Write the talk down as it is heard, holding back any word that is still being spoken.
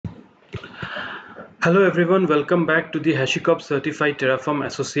Hello everyone, welcome back to the HashiCorp Certified Terraform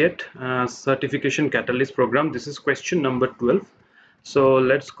Associate Certification Catalyst program. This is question number 12. So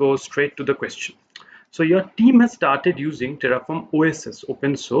let's go straight to the question. So your team has started using Terraform OSS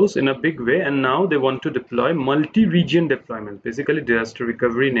open source in a big way, and now they want to deploy multi-region deployments, basically disaster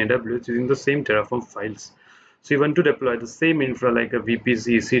recovery in AWS using the same Terraform files. So you want to deploy the same infra like a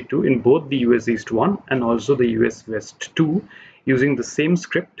VPC EC2 in both the US East 1 and also the US West 2 using the same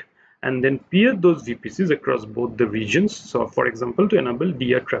script, and then peer those VPCs across both the regions. So for example, to enable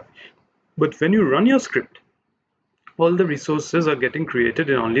DR traffic. But when you run your script, all the resources are getting created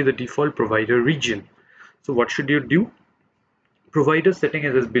in only the default provider region. So what should you do? Provider setting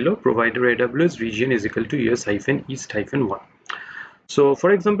is as below. Provider AWS region is equal to US-East-1. So for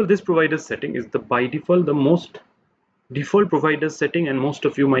example, this provider setting is the by default the most default provider setting, and most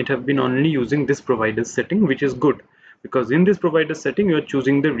of you might have been only using this provider setting, which is good because in this provider setting you are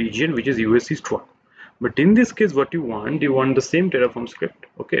choosing the region which is US East 1. But in this case, what you want the same Terraform script.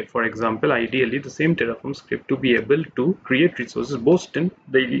 Okay, for example, ideally the same Terraform script to be able to create resources both in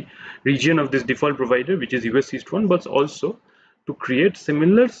the region of this default provider which is US East 1, but also to create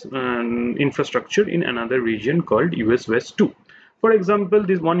similar infrastructure in another region called US West 2. For example,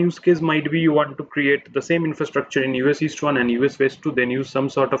 this one use case might be you want to create the same infrastructure in US East 1 and US West 2, then use some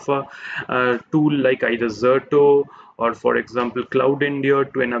sort of a tool like either Zerto or for example Cloud Endure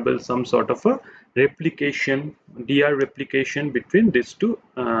to enable some sort of a replication, DR replication between these two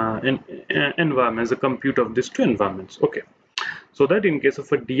environments, the compute of these two environments. Okay, so that in case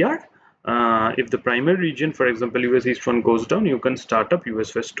of a DR, if the primary region, for example US East 1 goes down, you can start up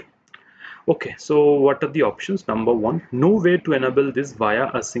US West 2. Okay, so what are the options? Number one, no way to enable this via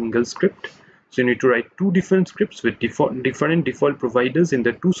a single script. So you need to write two different scripts with different default providers in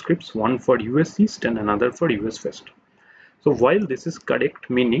the two scripts, one for US East and another for US West. So while this is correct,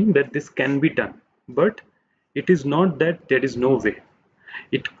 meaning that this can be done, but it is not that there is no way.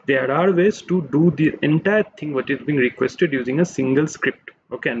 There are ways to do the entire thing what is being requested using a single script,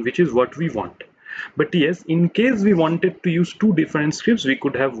 okay, and which is what we want. But yes, in case we wanted to use two different scripts, we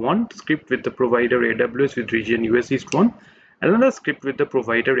could have one script with the provider AWS with region US East 1, another script with the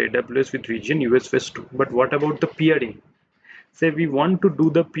provider AWS with region US West 2. But what about the peering? Say we want to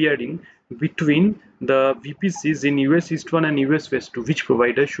do the peering between the VPCs in US East 1 and US West 2, which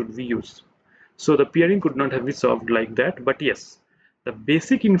provider should we use? So the peering could not have been solved like that, but yes, the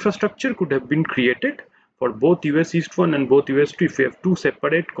basic infrastructure could have been created for both US East 1 and both US 2 if we have two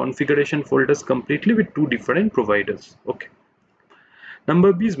separate configuration folders completely with two different providers. Okay.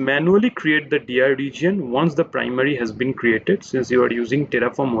 Number B is manually create the DR region once the primary has been created, since you are using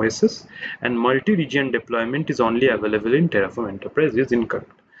Terraform OSS and multi-region deployment is only available in Terraform Enterprise is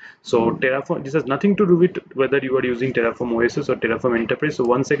incorrect. So Terraform, this has nothing to do with whether you are using Terraform OSS or Terraform Enterprise. So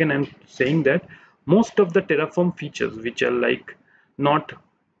once again, I'm saying that most of the Terraform features which are like not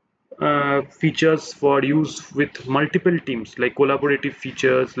features for use with multiple teams, like collaborative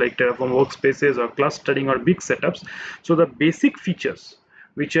features like Terraform workspaces or clustering or big setups. So the basic features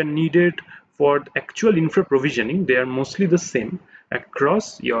which are needed for actual infra provisioning, they are mostly the same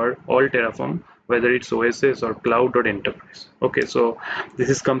across your all Terraform, whether it's OSS or cloud or enterprise. Okay, so this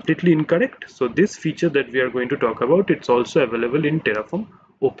is completely incorrect. So this feature that we are going to talk about, it's also available in Terraform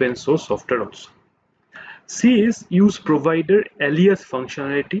open source software also. C is use provider alias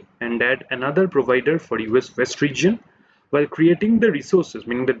functionality and add another provider for US West region. While creating the resources,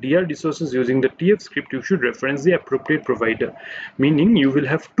 meaning the DR resources using the TF script, you should reference the appropriate provider, meaning you will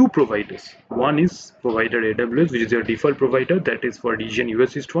have two providers. One is provider AWS, which is your default provider, that is for region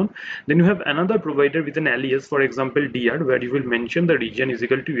US East 1. Then you have another provider with an alias, for example DR, where you will mention the region is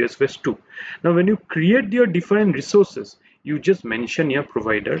equal to US West 2. Now when you create your different resources, you just mention your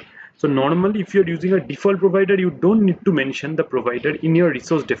provider. So normally if you're using a default provider, you don't need to mention the provider in your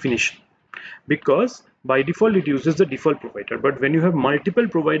resource definition, because by default it uses the default provider. But when you have multiple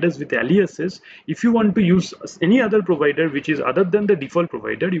providers with aliases, if you want to use any other provider which is other than the default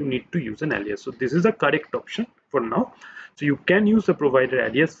provider, you need to use an alias. So this is the correct option for now. So you can use the provider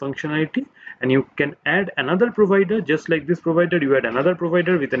alias functionality, and you can add another provider just like this provider. You add another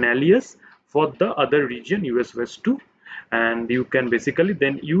provider with an alias for the other region US West 2, and you can basically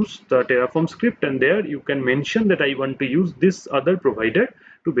then use the Terraform script, and there you can mention that I want to use this other provider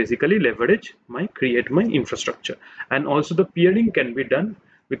to basically leverage create my infrastructure. And also the peering can be done,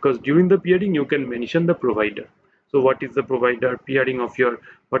 because during the peering you can mention the provider. So what is the provider peering of your,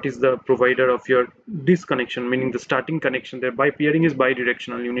 what is the provider of your disconnection, meaning the starting connection. There by peering is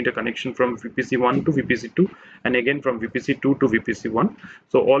bi-directional, you need a connection from VPC 1 to VPC 2 and again from VPC 2 to VPC 1.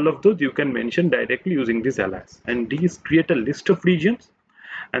 So all of those you can mention directly using this alias. And these create a list of regions,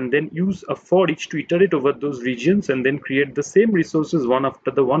 and then use a for each to iterate over those regions and then create the same resources one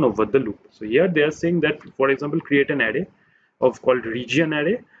after the one over the loop. So here they are saying that, for example, create an array of called region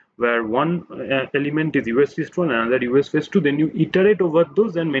array where one element is US East 1 and another US West 2, then you iterate over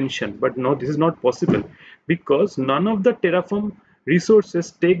those and mention. But no, this is not possible because none of the Terraform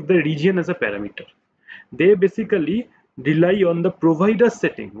resources take the region as a parameter. They basically rely on the provider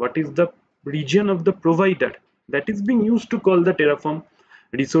setting. What is the region of the provider that is being used to call the Terraform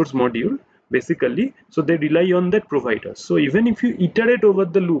resource module basically? So they rely on that provider. So even if you iterate over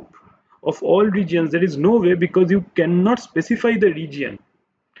the loop of all regions, there is no way, because you cannot specify the region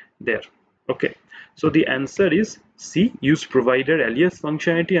there. Okay, so the answer is C, use provider alias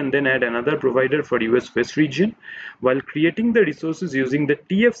functionality and then add another provider for US West region. While creating the resources using the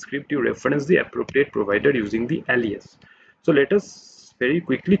TF script, you reference the appropriate provider using the alias. So let us very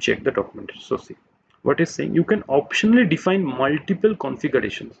quickly check the documentation. So see what is saying, you can optionally define multiple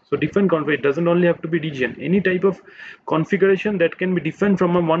configurations. So define config, it doesn't only have to be region, any type of configuration that can be defined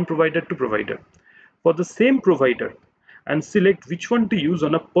from a one provider to provider for the same provider, and select which one to use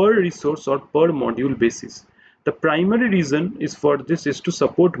on a per resource or per module basis. The primary reason is for this is to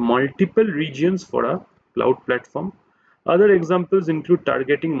support multiple regions for a cloud platform. Other examples include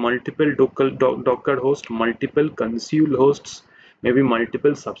targeting multiple Docker hosts, multiple Consul hosts, maybe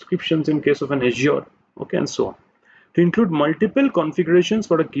multiple subscriptions in case of an Azure, okay, and so on. To include multiple configurations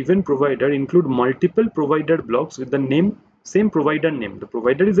for a given provider, include multiple provider blocks with the same provider name. The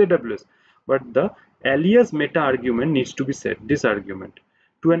provider is AWS, but the alias meta argument needs to be set, this argument,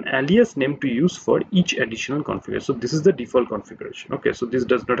 to an alias name to use for each additional configuration. So this is the default configuration. Okay, so this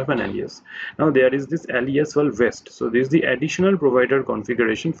does not have an alias. Now there is this alias for West. So this is the additional provider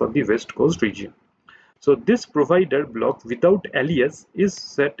configuration for the West Coast region. So this provider block without alias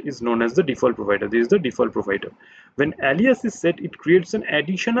is known as the default provider. This is the default provider. When alias is set, it creates an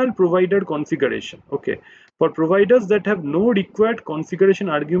additional provider configuration. Okay. For providers that have no required configuration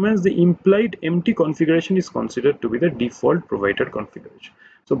arguments, the implied empty configuration is considered to be the default provider configuration.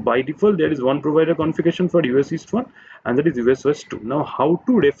 So by default, there is one provider configuration for US East 1 and that is US West 2. Now how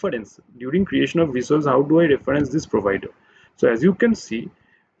to reference during creation of resource? How do I reference this provider? So as you can see,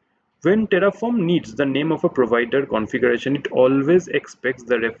 when Terraform needs the name of a provider configuration, it always expects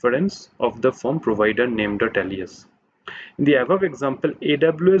the reference of the form provider name.alias. In the above example,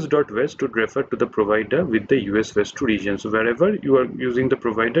 aws.west would refer to the provider with the US West 2 region. So wherever you are using the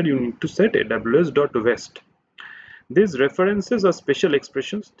provider, you need to set aws.west. These references are special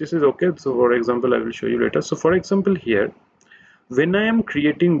expressions. This is okay. So for example, I will show you later. So for example, here, when I am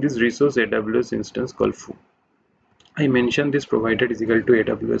creating this resource AWS instance called foo, I mentioned this provider is equal to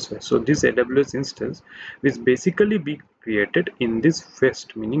AWS West. So this AWS instance will basically be created in this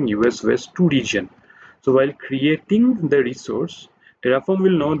West, meaning US West 2 region. So while creating the resource, Terraform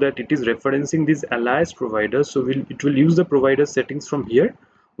will know that it is referencing this alias provider. So it will use the provider settings from here.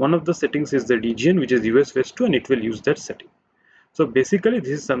 One of the settings is the region, which is US West 2, and it will use that setting. So basically this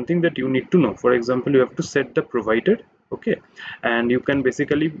is something that you need to know. For example, you have to set the provider, okay, and you can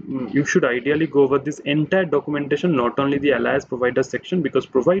basically, you should ideally go over this entire documentation, not only the alias provider section, because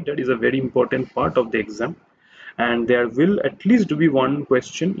provider is a very important part of the exam, and there will at least be one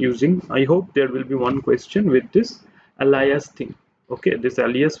question using, I hope there will be one question with this alias thing, okay, this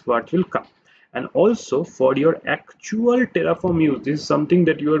alias part will come. And also for your actual Terraform use, this is something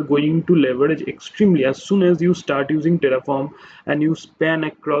that you are going to leverage extremely as soon as you start using Terraform and you span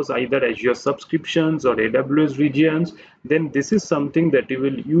across either Azure subscriptions or AWS regions, then this is something that you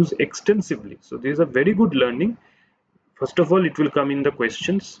will use extensively. So this is a very good learning. First of all, it will come in the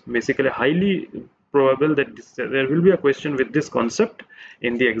questions, basically highly probable that there will be a question with this concept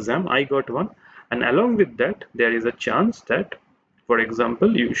in the exam. I got one, and along with that there is a chance that, for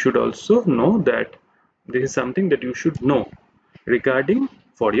example, you should also know that this is something that you should know regarding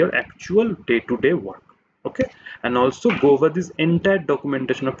for your actual day-to-day work, okay, and also go over this entire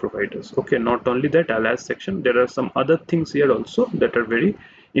documentation of providers, okay, not only that alias section, there are some other things here also that are very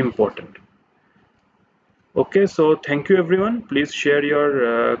important. Okay, so thank you everyone. Please share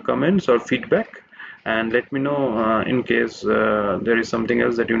your comments or feedback and let me know in case there is something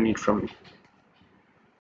else that you need from me.